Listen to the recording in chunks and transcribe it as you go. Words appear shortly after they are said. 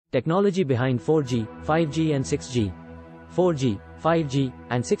Technology behind 4G, 5G and 6G. 4G, 5G,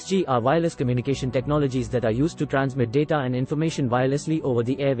 and 6G are wireless communication technologies that are used to transmit data and information wirelessly over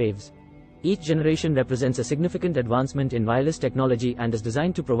the airwaves. Each generation represents a significant advancement in wireless technology and is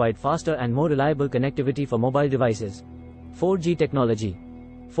designed to provide faster and more reliable connectivity for mobile devices. 4G technology.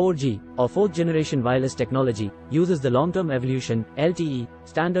 4G, or fourth generation wireless technology, uses the long-term evolution (LTE)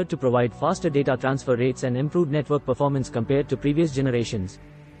 standard to provide faster data transfer rates and improved network performance compared to previous generations.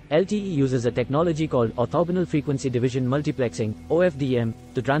 LTE uses a technology called orthogonal frequency division multiplexing (OFDM)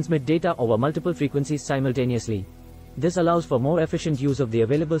 to transmit data over multiple frequencies simultaneously. This allows for more efficient use of the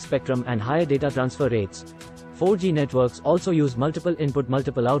available spectrum and higher data transfer rates. 4G networks also use multiple input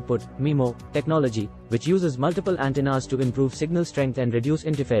multiple output (MIMO) technology, which uses multiple antennas to improve signal strength and reduce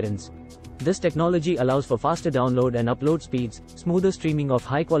interference. This technology allows for faster download and upload speeds, smoother streaming of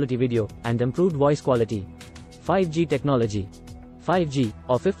high-quality video, and improved voice quality. 5G technology. 5G,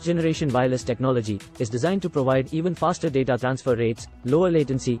 or fifth generation wireless technology, is designed to provide even faster data transfer rates, lower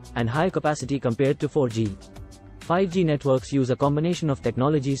latency, and higher capacity compared to 4G. 5G networks use a combination of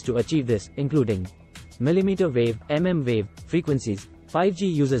technologies to achieve this, including mmWave, mmWave frequencies.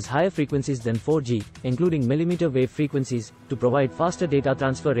 5G uses higher frequencies than 4G, including mmWave frequencies, to provide faster data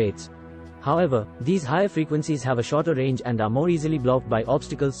transfer rates. However, these higher frequencies have a shorter range and are more easily blocked by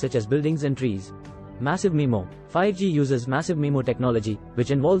obstacles such as buildings and trees. Massive MIMO. 5G uses Massive MIMO technology,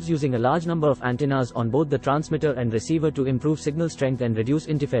 which involves using a large number of antennas on both the transmitter and receiver to improve signal strength and reduce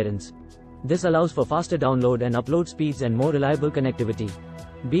interference. This allows for faster download and upload speeds and more reliable connectivity.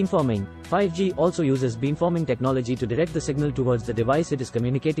 Beamforming. 5G also uses beamforming technology to direct the signal towards the device it is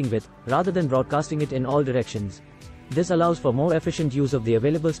communicating with, rather than broadcasting it in all directions. This allows for more efficient use of the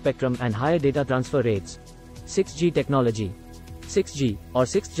available spectrum and higher data transfer rates. 6G technology. 6G, or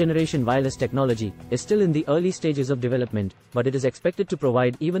sixth generation wireless technology, is still in the early stages of development, but it is expected to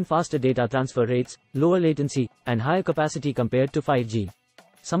provide even faster data transfer rates, lower latency, and higher capacity compared to 5G.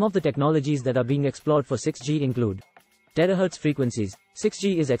 Some of the technologies that are being explored for 6G include Terahertz frequencies.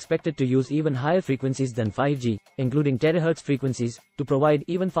 6G is expected to use even higher frequencies than 5G, including terahertz frequencies, to provide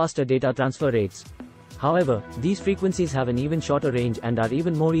even faster data transfer rates. However, these frequencies have an even shorter range and are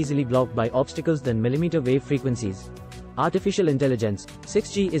even more easily blocked by obstacles than mmWave frequencies. Artificial intelligence.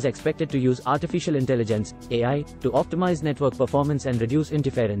 6G is expected to use artificial intelligence (AI) to optimize network performance and reduce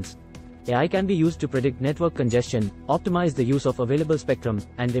interference. AI can be used to predict network congestion, optimize the use of available spectrum,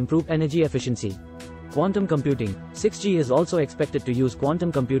 and improve energy efficiency. Quantum computing. 6G is also expected to use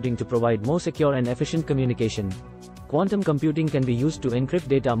quantum computing to provide more secure and efficient communication. Quantum computing can be used to encrypt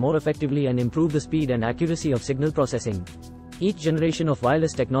data more effectively and improve the speed and accuracy of signal processing. Each generation of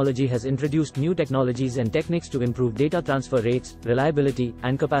wireless technology has introduced new technologies and techniques to improve data transfer rates, reliability,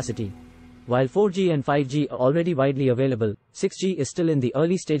 and capacity. While 4G and 5G are already widely available, 6G is still in the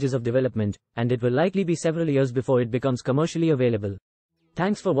early stages of development, and it will likely be several years before it becomes commercially available.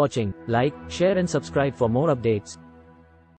 Thanks for watching. Like, share and subscribe for more updates.